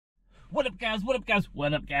What up, guys? What up, guys?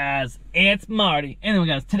 What up, guys? It's Marty. Anyway,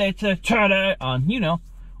 guys, today on,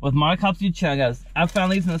 with MartyKauffman channel, guys. I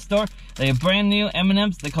found these in the store. They're brand new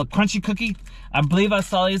M&Ms. They're called Crunchy Cookie. I believe I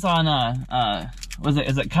saw these on,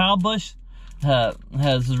 is it Kyle Busch? Has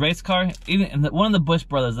his race car. Even one of the Busch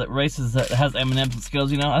brothers that races that has M&Ms and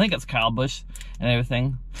Skittles, I think it's Kyle Busch and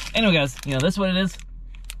everything. Anyway, guys, this is what it is.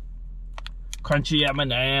 Crunchy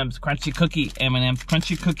M&Ms, Crunchy Cookie M&Ms,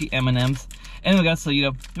 Crunchy Cookie M&Ms. Anyway, guys, so,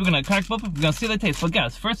 we're gonna crack both of them, we're gonna see how they taste. But,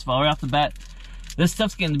 guys, first of all, right off the bat, this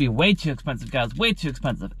stuff's getting to be way too expensive, guys, way too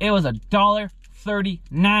expensive. It was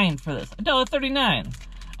 $1.39 for this, $1.39.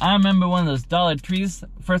 I remember when those Dollar Trees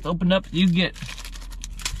first opened up, you get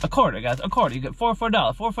a quarter, guys, a quarter. You get $4 for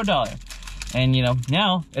 $1. And,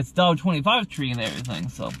 now it's $1.25 tree and everything,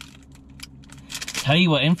 so. Tell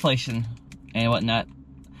you what, inflation and whatnot.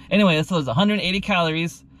 Anyway, this was 180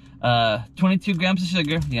 calories, 22 grams of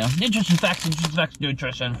sugar, nutrition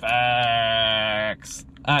facts.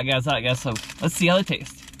 Alright guys, so let's see how they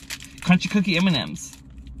taste. Crunchy Cookie M&Ms.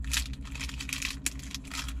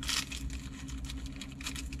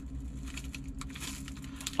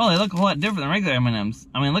 Oh, they look a lot different than regular M&Ms.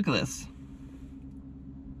 I mean, look at this.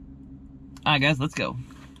 Alright guys, let's go.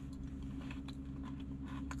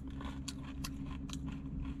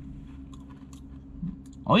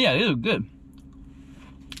 Oh yeah, they look good.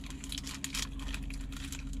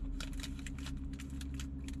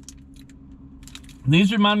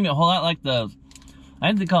 These remind me a whole lot like I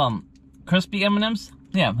think they call them crispy M&Ms.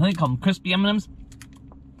 Yeah, I think they call them crispy M&Ms.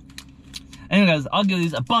 Anyway, guys, I'll give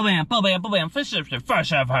these a bam, fresh.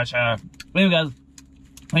 Anyway, guys,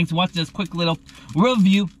 thanks for watching this quick little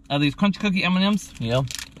review of these Crunchy Cookie M&Ms.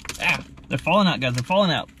 They're falling out, guys. They're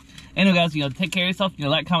falling out. Anyway, guys, take care of yourself.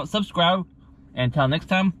 Like, comment, subscribe. And until next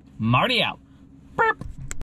time, Marty out. Burp.